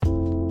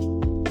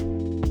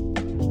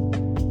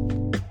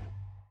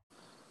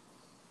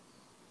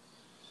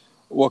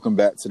Welcome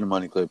back to the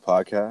Money Clip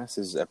Podcast.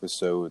 This is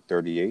episode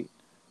 38.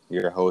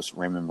 Your hosts,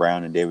 Raymond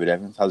Brown and David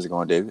Evans. How's it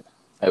going, David?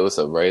 Hey, what's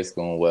up, Ray? It's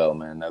going well,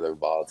 man. Another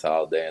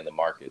volatile day in the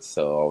market,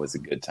 so always a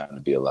good time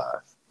to be alive.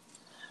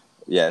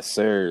 Yes,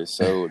 sir.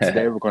 So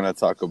today we're going to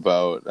talk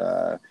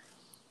about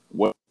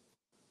what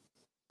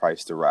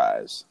price to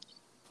rise.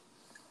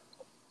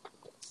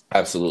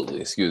 Absolutely.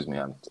 Excuse me.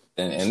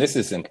 And this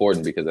is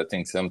important because I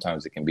think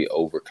sometimes it can be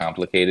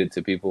overcomplicated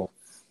to people.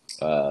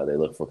 They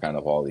look for kind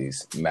of all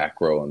these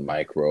macro and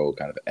micro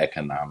kind of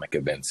economic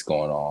events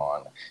going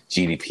on.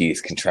 GDP is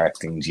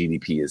contracting.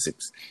 GDP is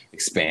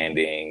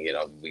expanding. You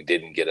know, we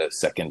didn't get a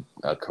second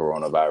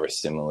coronavirus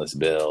stimulus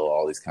bill.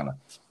 All these kind of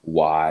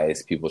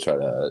whys people try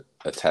to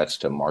attach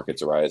to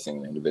markets rising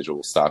and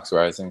individual stocks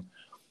rising.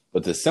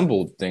 But the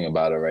simple thing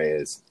about it, Ray,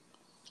 is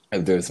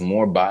if there's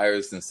more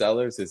buyers than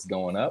sellers, it's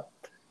going up.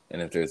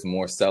 And if there's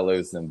more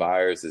sellers than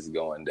buyers, it's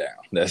going down.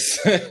 That's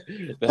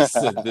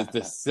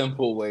the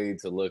simple way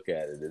to look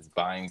at it. Is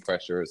buying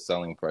pressure or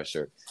selling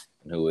pressure,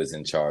 and who is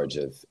in charge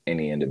of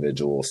any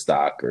individual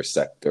stock or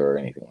sector or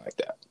anything like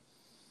that.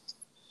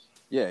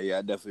 Yeah,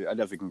 I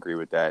definitely can agree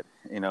with that.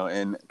 You know,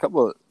 and a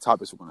couple of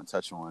topics we're going to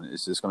touch on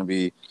is just going to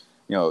be,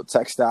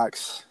 tech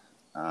stocks.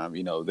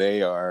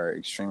 They are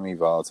extremely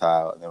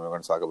volatile. And then we're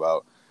going to talk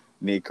about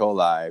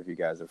Nikola, if you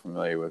guys are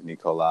familiar with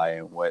Nikola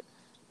and what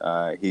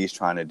he's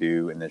trying to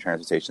do in the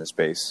transportation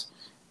space,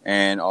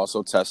 and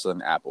also Tesla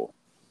and Apple.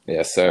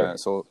 Yes, sir.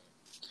 So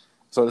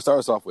to start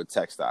us off with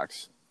tech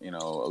stocks,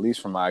 at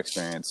least from my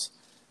experience,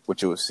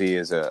 what you will see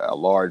is a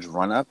large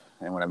run-up.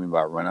 And what I mean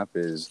by run-up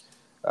is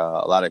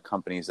a lot of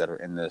companies that are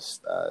in this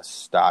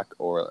stock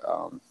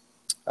or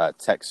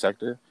tech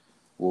sector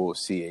will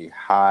see a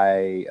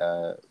high,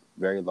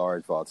 very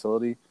large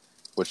volatility.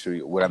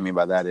 What I mean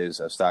by that is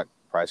a stock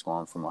price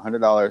going from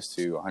 $100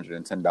 to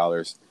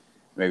 $110,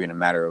 maybe in a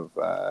matter of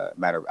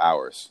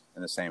hours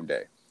in the same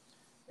day.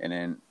 And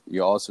then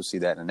you also see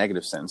that in a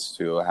negative sense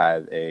to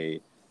have a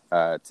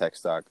tech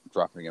stock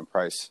dropping in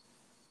price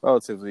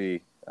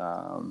relatively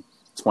 $20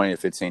 to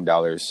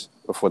 $15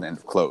 before the end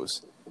of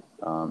close.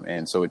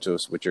 And so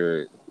what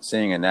you're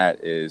seeing in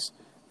that is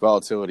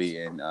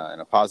volatility in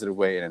a positive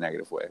way and a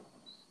negative way.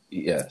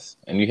 Yes,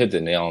 and you hit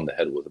the nail on the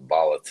head with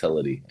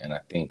volatility. And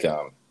I think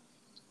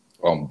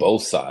on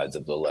both sides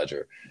of the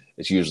ledger,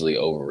 it's usually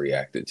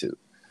overreacted to.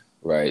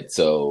 Right.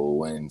 So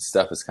when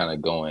stuff is kind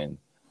of going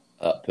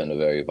up in a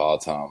very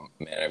volatile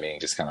manner, meaning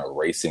just kind of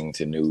racing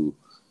to new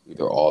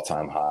either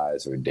all-time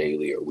highs or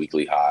daily or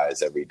weekly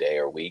highs every day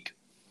or week,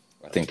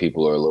 I think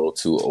people are a little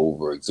too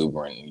over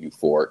exuberant and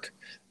euphoric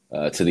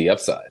to the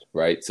upside.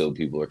 Right. So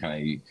people are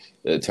kind of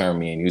the term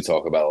me and you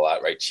talk about a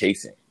lot. Right.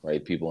 Chasing.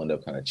 Right. People end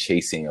up kind of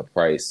chasing a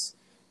price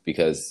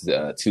because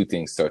two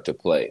things start to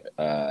play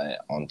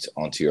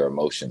onto your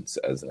emotions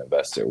as an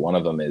investor. One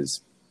of them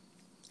is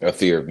a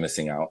fear of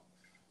missing out.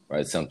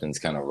 Right, something's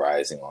kind of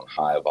rising on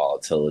high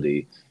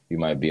volatility. You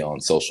might be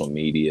on social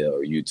media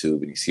or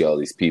YouTube and you see all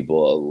these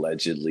people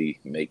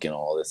allegedly making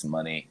all this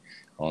money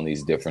on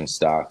these different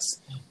stocks.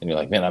 And you're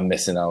like, man, I'm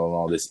missing out on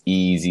all this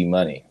easy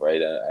money,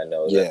 right? I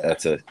know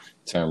that's a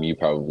term you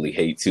probably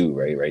hate too,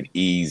 right? Right,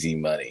 easy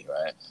money,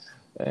 right?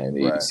 And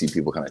you see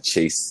people kind of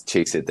chase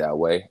it that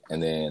way.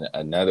 And then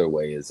another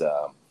way is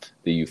the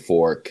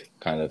euphoric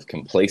kind of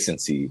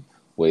complacency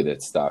way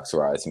that stocks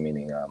rise,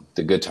 meaning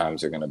the good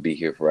times are going to be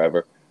here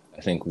forever. I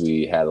think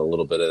we had a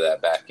little bit of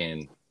that back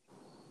in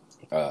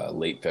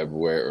late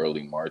February,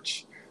 early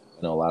March.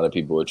 I know a lot of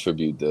people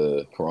attribute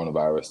the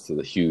coronavirus to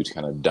the huge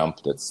kind of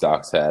dump that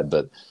stocks had,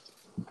 but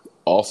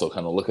also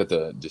kind of look at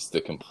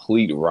the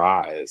complete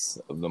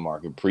rise of the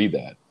market pre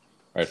that,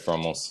 right? For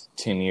almost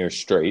 10 years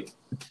straight,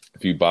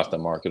 if you bought the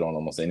market on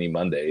almost any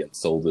Monday and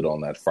sold it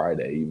on that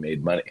Friday, you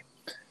made money,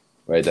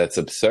 right? That's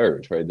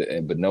absurd, right?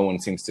 But no one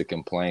seems to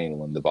complain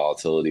when the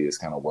volatility is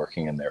kind of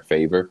working in their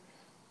favor.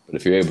 But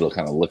if you're able to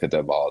kind of look at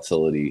that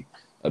volatility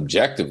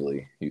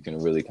objectively, you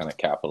can really kind of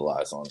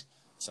capitalize on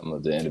some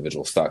of the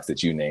individual stocks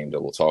that you named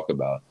that we'll talk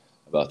about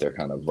their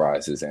kind of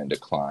rises and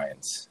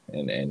declines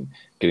and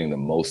getting the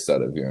most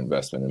out of your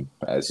investment.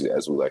 And as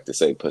we like to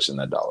say, pushing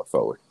that dollar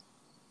forward.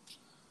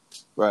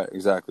 Right,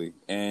 exactly.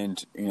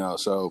 And,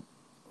 so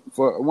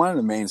for one of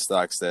the main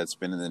stocks that's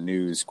been in the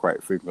news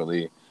quite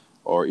frequently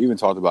or even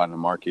talked about in the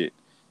market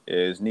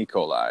is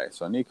Nikola.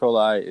 So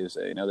Nikola is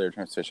another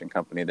transportation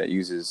company that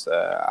uses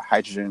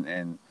hydrogen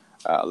and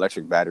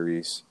electric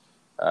batteries,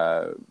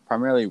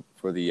 primarily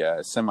for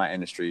the semi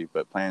industry,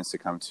 but plans to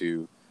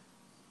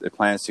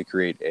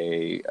create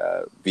a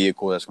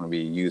vehicle that's going to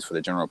be used for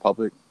the general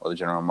public or the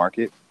general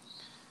market.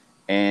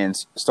 And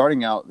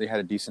starting out, they had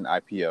a decent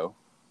IPO.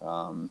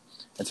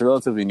 It's a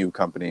relatively new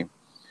company,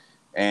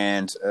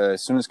 and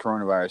as soon as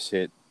coronavirus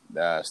hit,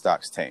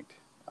 stocks tanked.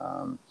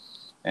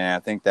 And I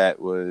think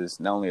that was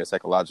not only a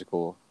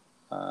psychological,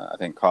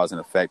 cause and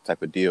effect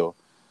type of deal,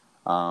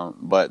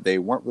 but they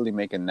weren't really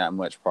making that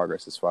much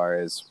progress as far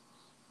as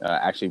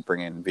actually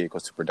bringing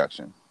vehicles to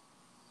production.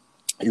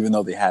 Even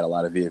though they had a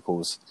lot of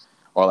vehicles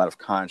or a lot of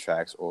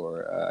contracts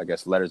or,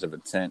 letters of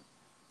intent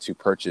to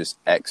purchase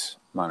X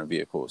amount of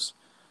vehicles.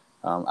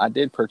 I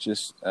did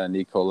purchase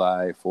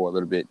Nikolai for a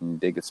little bit and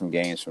did get some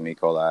gains from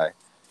Nikolai,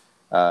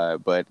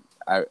 but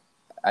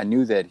I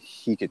knew that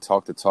he could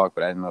talk the talk,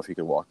 but I didn't know if he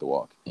could walk the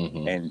walk.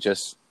 Mm-hmm.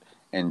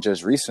 And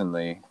just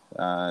recently,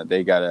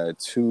 they got a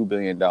 $2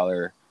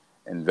 billion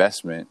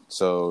investment.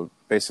 So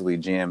basically,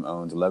 GM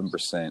owns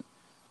 11%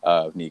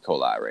 of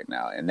Nikolai right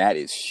now, and that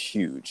is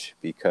huge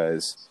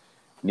because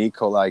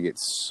Nikolai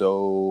gets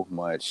so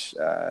much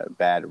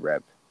bad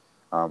rep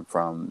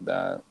from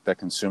the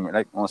consumer.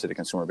 I don't want to say the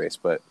consumer base,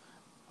 but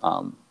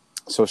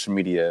social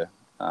media,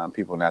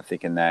 people not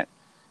thinking that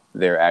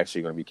they're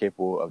actually going to be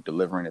capable of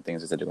delivering the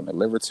things that they're going to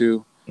deliver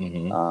to.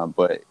 Mm-hmm.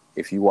 But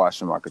if you watch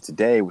the market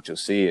today, what you'll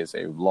see is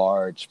a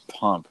large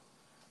pump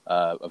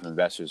of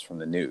investors from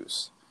the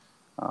news.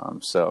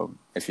 So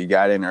if you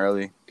got in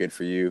early, good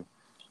for you.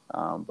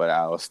 But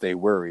I'll stay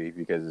worried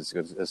because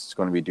it's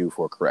going to be due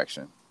for a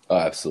correction. Oh,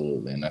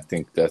 absolutely. And I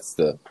think that's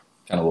the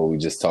kind of what we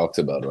just talked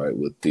about, right?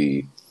 With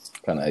the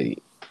kind of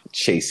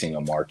chasing a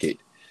market.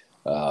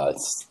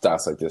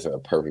 Stocks like this are a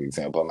perfect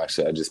example.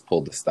 I just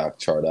pulled the stock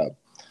chart up.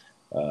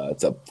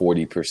 It's up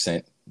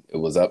 40%. It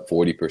was up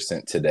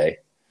 40% today.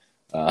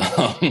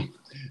 Wow.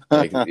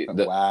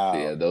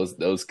 Yeah,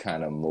 those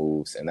kind of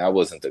moves, and that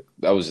was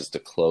just the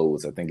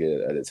close. I think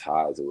at its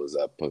highs it was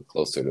up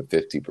closer to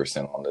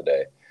 50% on the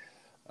day.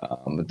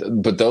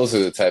 But those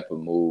are the type of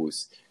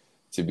moves.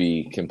 To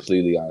be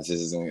completely honest,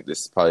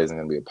 this probably isn't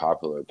going to be a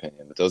popular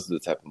opinion, but those are the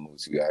type of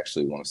moves you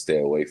actually want to stay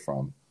away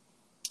from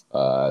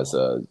as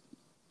a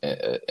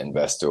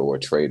investor or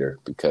trader,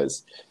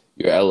 because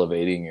you're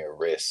elevating your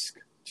risk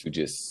to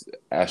just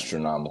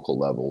astronomical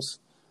levels,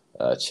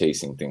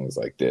 chasing things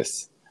like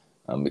this,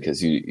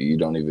 because you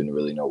don't even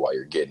really know why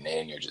you're getting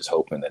in. You're just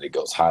hoping that it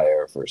goes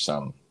higher for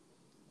some,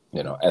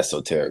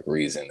 esoteric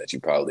reason that you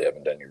probably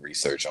haven't done your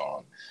research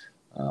on.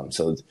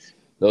 So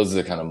those are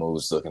the kind of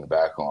moves looking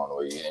back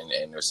on,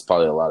 and there's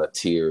probably a lot of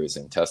tears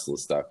in Tesla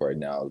stock right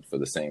now for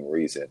the same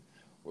reason,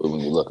 where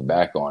when you look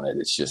back on it,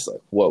 it's just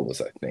like, what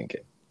was I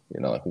thinking?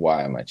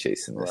 Why am I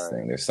chasing this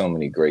thing? There's so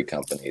many great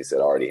companies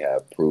that already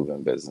have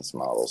proven business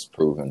models,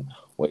 proven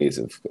ways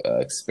of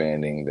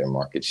expanding their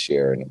market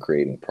share and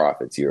creating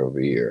profits year over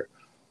year.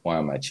 Why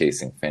am I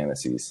chasing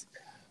fantasies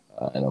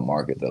in a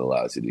market that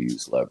allows you to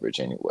use leverage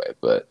anyway?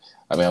 But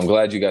I mean, I'm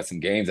glad you got some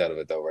gains out of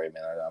it, though, right,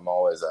 man? I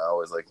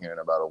always like hearing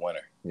about a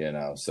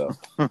winner, so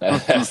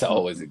that's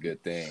always a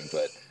good thing.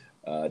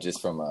 But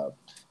just from a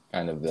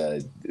kind of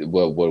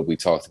what we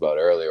talked about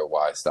earlier,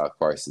 why stock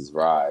prices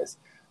rise.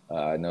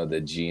 I know the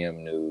GM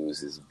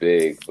news is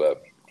big,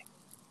 but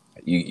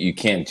you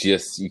can't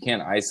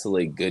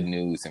isolate good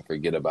news and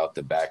forget about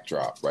the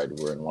backdrop, right?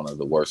 We're in one of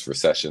the worst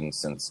recessions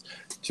since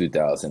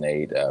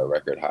 2008,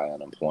 record high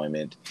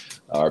unemployment.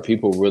 Are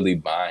people really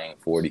buying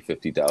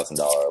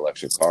 $40,000-$50,000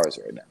 electric cars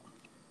right now?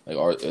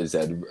 Is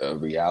that a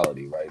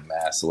reality, right?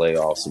 Mass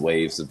layoffs,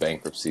 waves of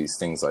bankruptcies,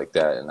 things like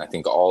that. And I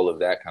think all of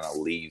that kind of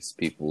leaves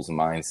people's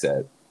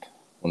mindset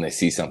when they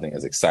see something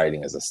as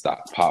exciting as a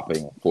stock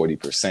popping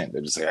 40%.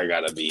 They're just like, I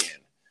gotta be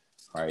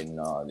in, right? And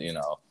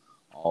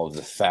all of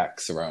the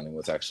facts surrounding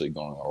what's actually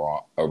going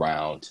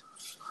around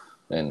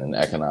in an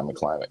economic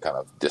climate kind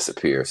of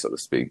disappear, so to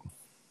speak.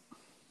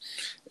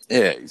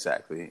 Yeah,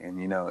 exactly. And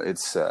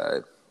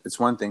it's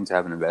one thing to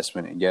have an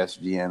investment, and yes,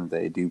 GM,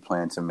 they do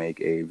plan to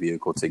make a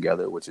vehicle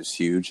together, which is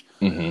huge.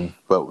 Mm-hmm.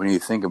 But when you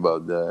think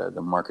about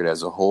the market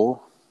as a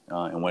whole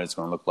and what it's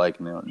going to look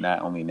like,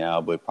 not only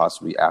now but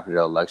possibly after the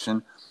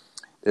election,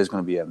 there's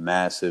going to be a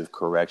massive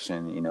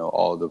correction.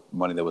 All the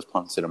money that was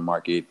pumped to the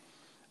market,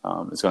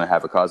 it's going to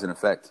have a cause and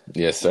effect.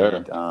 Yes, sir.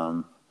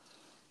 And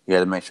you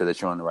got to make sure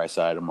that you're on the right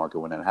side of the market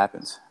when that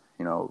happens.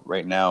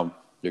 Right now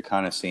you're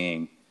kind of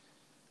seeing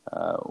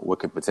what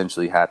could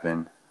potentially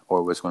happen,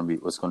 or what's going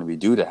to be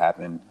due to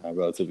happen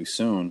relatively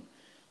soon,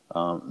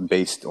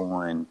 based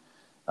on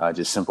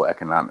just simple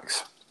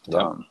economics.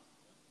 Yep.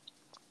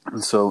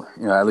 And so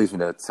that leads me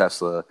to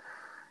Tesla.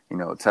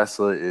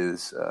 Tesla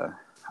is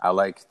I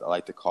like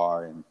the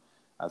car, and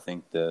I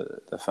think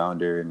the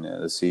founder and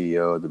the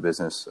CEO of the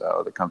business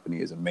or the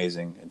company is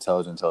amazing,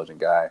 intelligent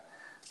guy.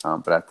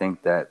 But I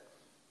think that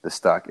the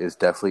stock is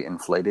definitely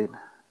inflated.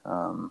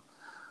 When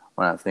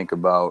I think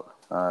about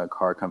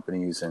car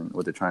companies and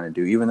what they're trying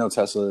to do, even though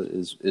Tesla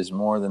is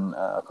more than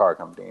a car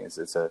company,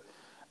 it's a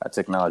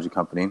technology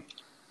company.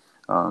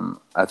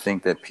 I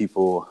think that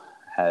people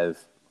have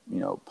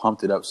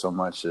pumped it up so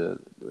much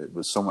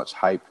with so much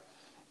hype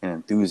and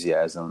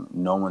enthusiasm.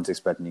 No one's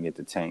expecting it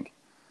to tank.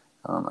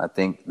 I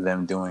think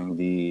them doing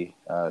the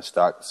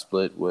stock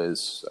split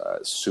was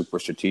super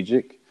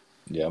strategic.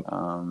 Yep.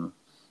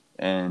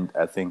 And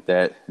I think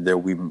that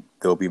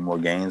there'll be more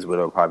gains, but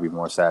there'll probably be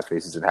more sad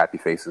faces and happy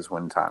faces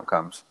when time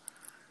comes.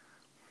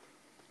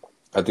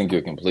 I think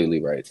you're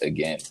completely right.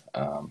 Again,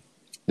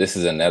 this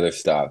is another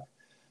stock,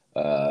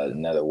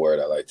 another word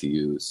I like to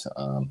use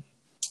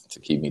to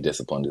keep me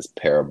disciplined is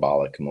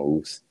parabolic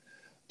moves,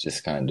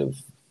 just kind of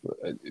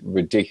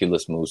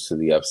ridiculous moves to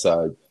the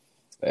upside.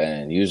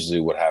 And usually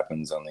what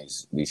happens on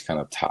these kind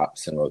of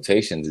tops and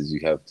rotations is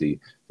you have the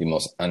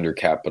most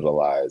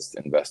undercapitalized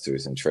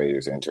investors and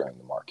traders entering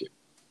the market,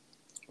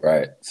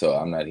 Right. So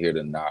I'm not here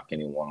to knock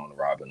anyone on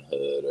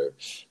Robinhood or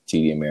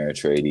TD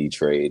Ameritrade,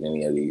 E-Trade,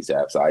 any of these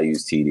apps. I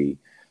use TD.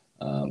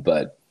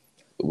 But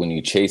when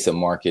you chase a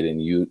market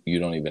and you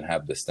don't even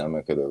have the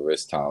stomach or the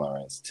risk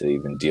tolerance to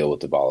even deal with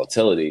the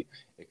volatility,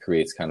 it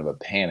creates kind of a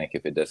panic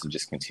if it doesn't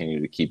just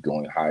continue to keep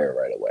going higher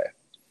right away.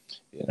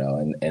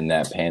 And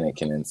that panic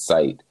can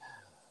incite,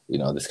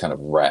 this kind of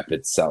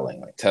rapid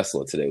selling. Like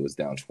Tesla today was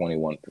down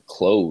 21%,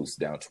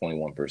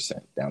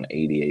 down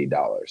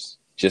 $88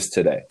 just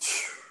today.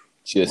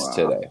 Wow.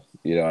 Today.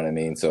 You know what I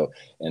mean? So,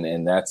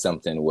 and that's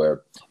something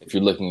where if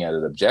you're looking at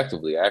it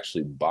objectively, I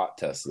actually bought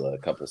Tesla a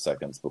couple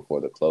seconds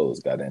before the close,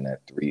 got in at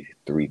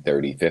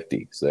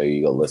 330.50. So there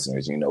you go,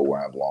 listeners, you know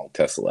where I'm long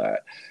Tesla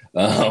at.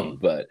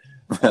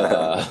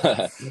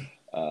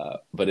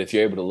 But if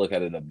you're able to look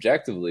at it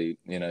objectively,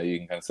 you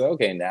can kind of say,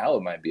 okay, now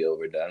it might be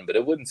overdone, but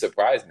it wouldn't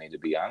surprise me, to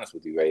be honest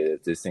with you, Ray,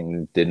 if this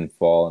thing didn't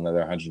fall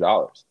another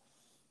 $100,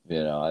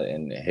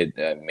 and hit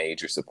that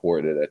major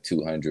support at a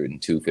 200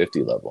 and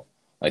 250 level.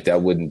 Like,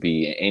 that wouldn't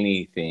be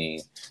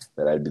anything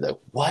that I'd be like,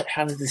 what?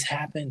 How did this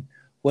happen?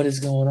 What is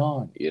going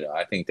on?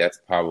 I think that's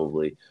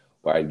probably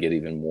where I'd get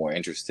even more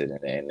interested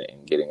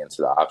in getting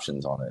into the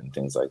options on it and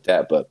things like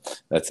that.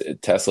 But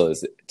Tesla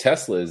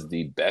is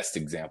the best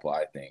example,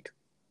 I think,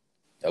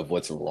 of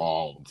what's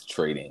wrong with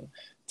trading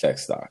tech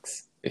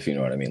stocks, if you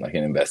know what I mean, like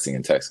in investing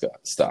in tech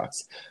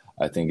stocks.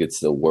 I think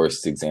it's the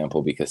worst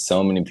example because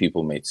so many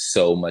people made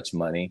so much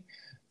money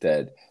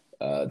that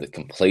the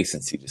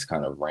complacency just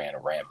kind of ran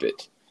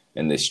rampant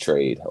in this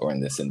trade or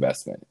in this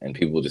investment. And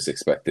people just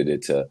expected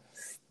it to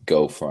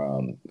go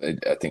from, I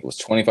think it was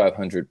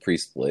 2,500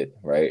 pre-split,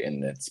 right?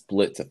 And then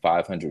split to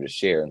 500 a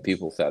share. And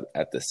people thought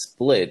at the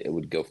split, it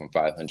would go from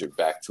 500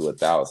 back to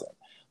 1,000.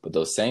 But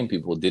those same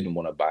people didn't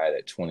want to buy it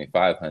at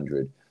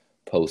 2,500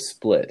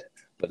 post-split.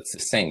 But it's the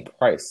same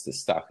price. The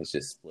stock is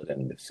just split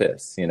into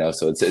fifths,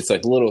 So it's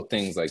like little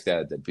things like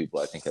that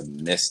people, I think, have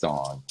missed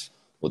on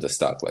with a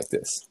stock like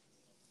this.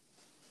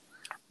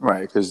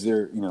 Right, because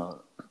they're,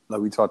 like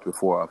we talked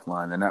before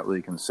offline, they're not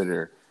really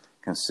considering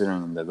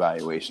the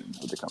valuation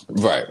of the company.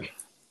 Right.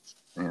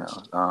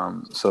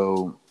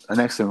 So the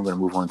next thing we're going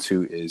to move on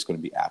to is going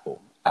to be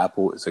Apple.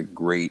 Apple is a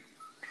great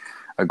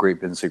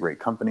business, a great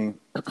company.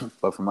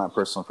 But from my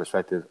personal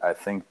perspective, I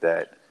think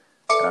that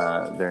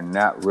they're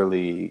not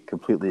really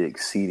completely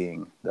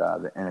exceeding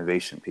the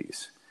innovation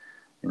piece.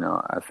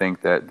 I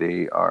think that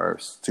they are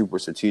super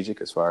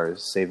strategic as far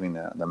as saving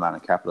the amount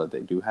of capital that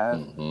they do have.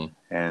 Mm-hmm.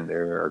 And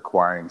they're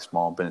acquiring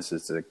small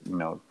businesses to,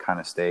 kind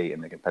of stay in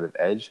the competitive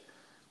edge.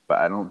 But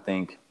I don't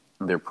think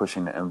they're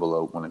pushing the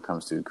envelope when it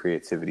comes to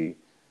creativity,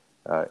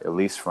 at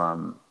least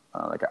from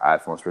like an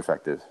iPhone's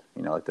perspective.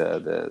 Like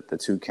the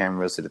 2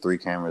 cameras to the 3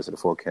 cameras to the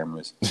 4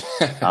 cameras.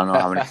 I don't know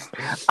how many.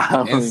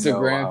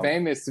 Instagram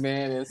famous,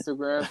 man.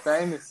 Instagram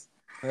famous.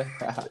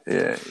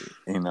 Yeah,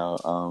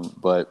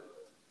 but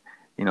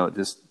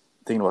just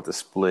thinking about the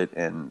split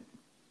and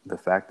the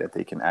fact that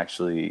they can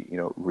actually,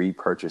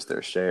 repurchase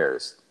their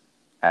shares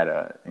at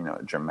a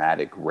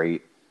dramatic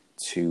rate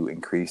to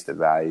increase the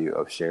value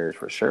of shares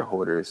for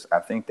shareholders. I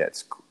think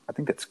that's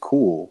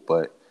cool,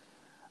 but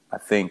I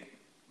think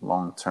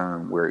long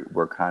term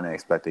we're kind of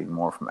expecting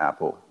more from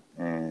Apple,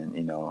 and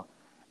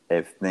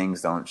if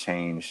things don't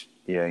change,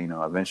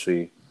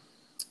 eventually,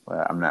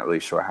 I'm not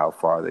really sure how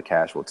far the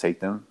cash will take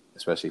them,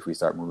 especially if we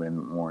start moving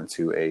more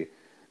into a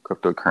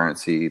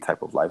cryptocurrency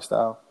type of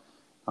lifestyle.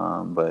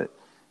 But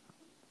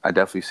I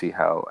definitely see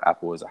how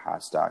Apple is a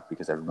hot stock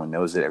because everyone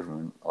knows it.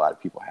 A lot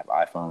of people have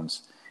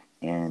iPhones,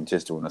 and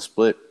just doing a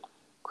split,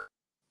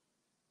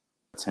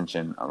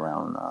 attention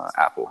around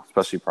Apple,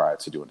 especially prior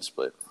to doing a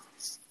split.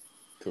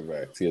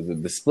 Correct. Yeah,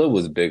 the split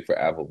was big for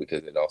Apple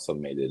because it also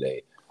made it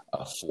a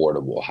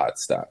affordable hot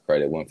stock,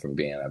 right? It went from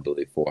being, I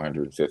believe,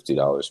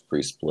 $450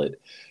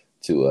 pre-split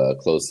to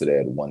close today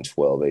at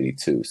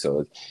 $112.82.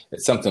 So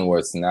it's something where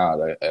it's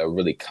now a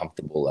really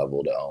comfortable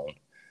level to own.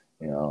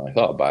 Like,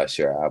 I'll buy a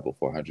share of Apple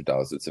for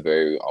 $100. It's a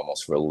very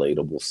almost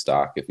relatable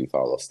stock if you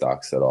follow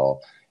stocks at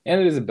all. And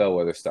it is a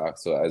bellwether stock.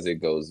 So as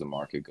it goes, the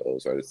market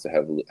goes, right? It's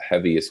the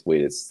heaviest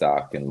weighted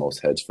stock in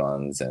most hedge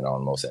funds and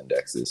on most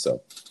indexes.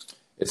 So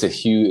it's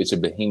a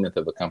behemoth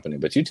of a company.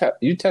 But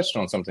you touched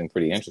on something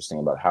pretty interesting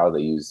about how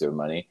they use their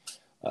money.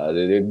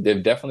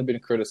 They've definitely been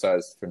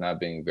criticized for not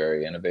being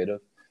very innovative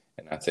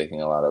and not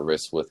taking a lot of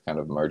risks with kind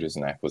of mergers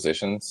and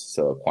acquisitions.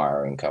 So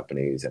acquiring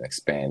companies and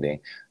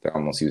expanding. They're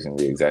almost using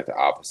the exact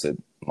opposite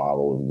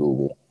model of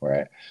Google,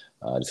 right?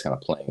 Just kind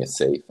of playing it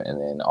safe. And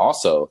then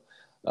also,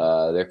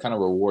 they're kind of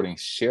rewarding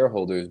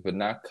shareholders, but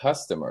not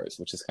customers,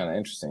 which is kind of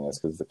interesting. That's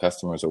because the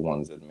customers are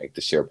ones that make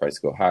the share price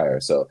go higher.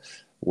 So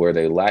where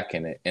they lack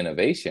in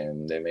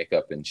innovation, they make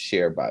up in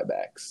share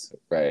buybacks,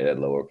 right, at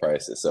lower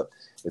prices. So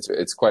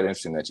it's quite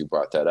interesting that you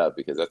brought that up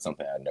because that's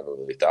something I never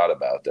really thought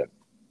about, that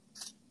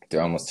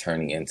they're almost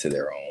turning into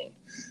their own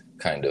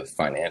kind of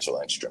financial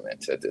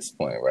instrument at this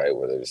point, right,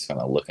 where they're just kind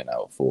of looking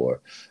out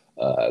for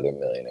their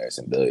millionaires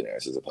and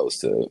billionaires as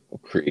opposed to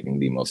creating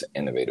the most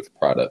innovative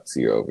products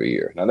year over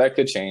year. Now, that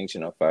could change.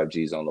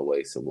 5G is on the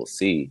way, so we'll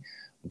see.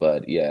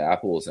 But, yeah,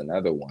 Apple is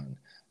another one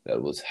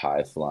that was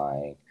high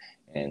flying,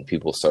 and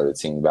people started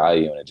seeing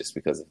value in it just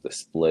because of the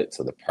split.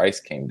 So the price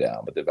came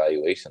down, but the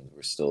valuations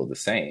were still the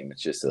same.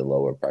 It's just a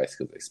lower price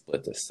because they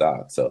split the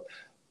stock. So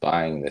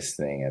buying this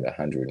thing at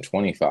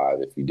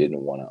 125, if you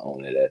didn't want to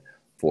own it at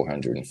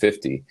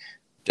 450,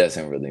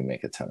 doesn't really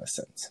make a ton of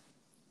sense.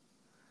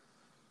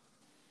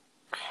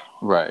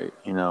 Right.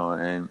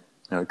 And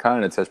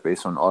kind of to touch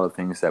base on all the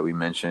things that we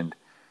mentioned,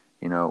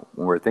 when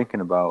we're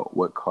thinking about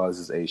what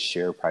causes a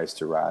share price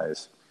to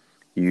rise,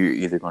 you're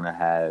either going to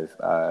have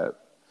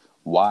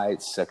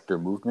wide sector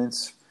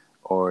movements,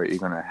 or you're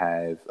going to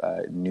have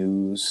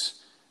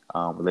news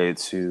related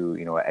to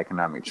an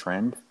economic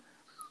trend,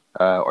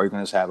 or you're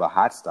going to have a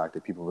hot stock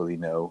that people really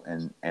know,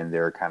 and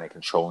they're kind of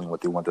controlling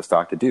what they want the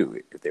stock to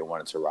do. If they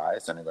want it to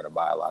rise, then they're going to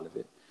buy a lot of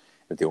it.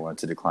 If they want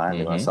it to decline,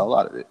 they're going to sell a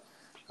lot of it.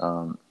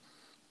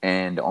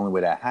 And the only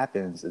way that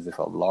happens is if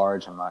a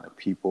large amount of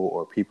people,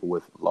 or people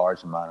with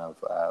large amount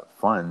of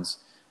funds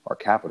or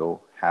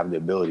capital, have the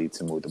ability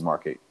to move the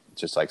market,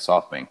 just like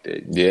SoftBank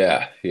did.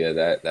 Yeah,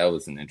 that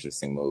was an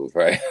interesting move,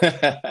 right?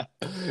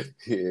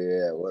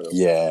 Yeah,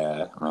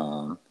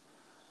 man.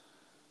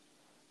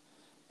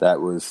 That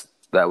was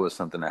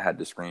something I had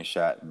to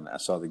screenshot, and I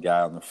saw the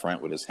guy on the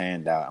front with his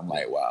hand out. I'm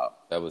like, wow,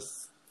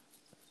 that's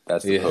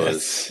the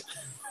pose.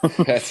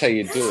 That's how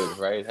you do it,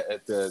 right?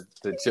 The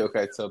joke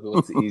I tell people,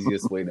 what's the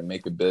easiest way to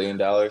make $1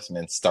 billion? And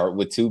then start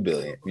with 2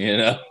 billion.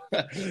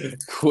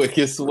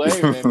 Quickest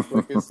way, man.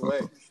 Quickest way.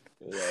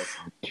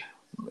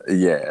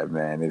 Yeah,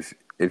 man.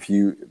 If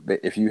you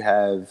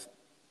have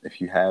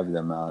the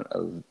amount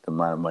of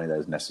money that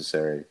is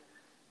necessary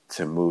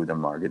to move the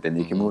market, then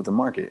you can move the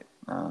market,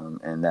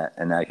 and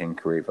that can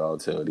create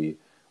volatility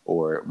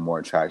or more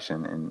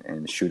attraction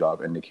and shoot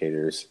off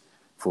indicators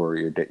for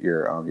your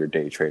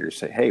day traders.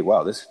 Say, hey,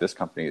 wow, this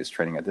company is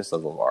trading at this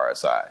level of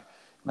RSI.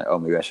 Like, oh,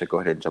 maybe I should go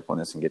ahead and jump on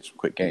this and get some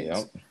quick gains.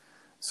 Yep.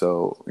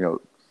 So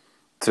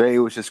today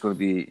was just going to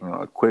be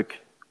a quick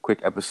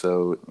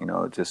episode,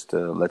 just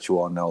to let you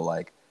all know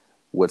like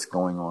what's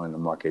going on in the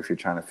market. If you're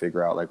trying to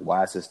figure out like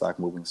why is this stock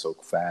moving so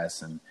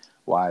fast, and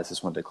why is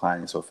this one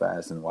declining so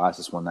fast, and why is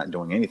this one not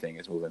doing anything,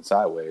 it's moving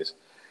sideways.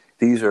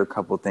 These are a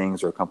couple of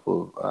things, or a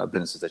couple of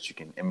businesses that you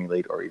can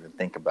emulate or even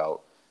think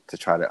about to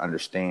try to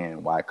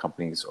understand why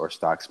companies or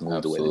stocks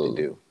move the way that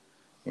they do.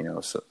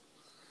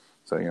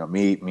 So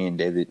me and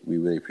David, we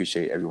really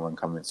appreciate everyone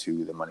coming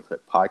to the Money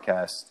Clip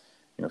podcast.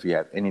 If you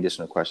have any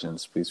additional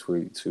questions, please feel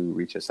free to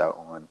reach us out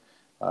on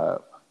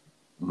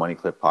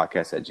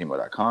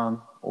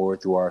moneyclippodcast@gmail.com, or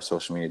through our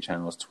social media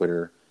channels,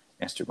 Twitter,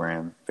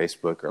 Instagram,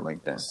 Facebook, or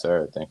LinkedIn.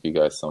 Sir, thank you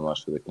guys so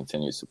much for the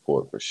continued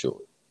support, for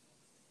sure.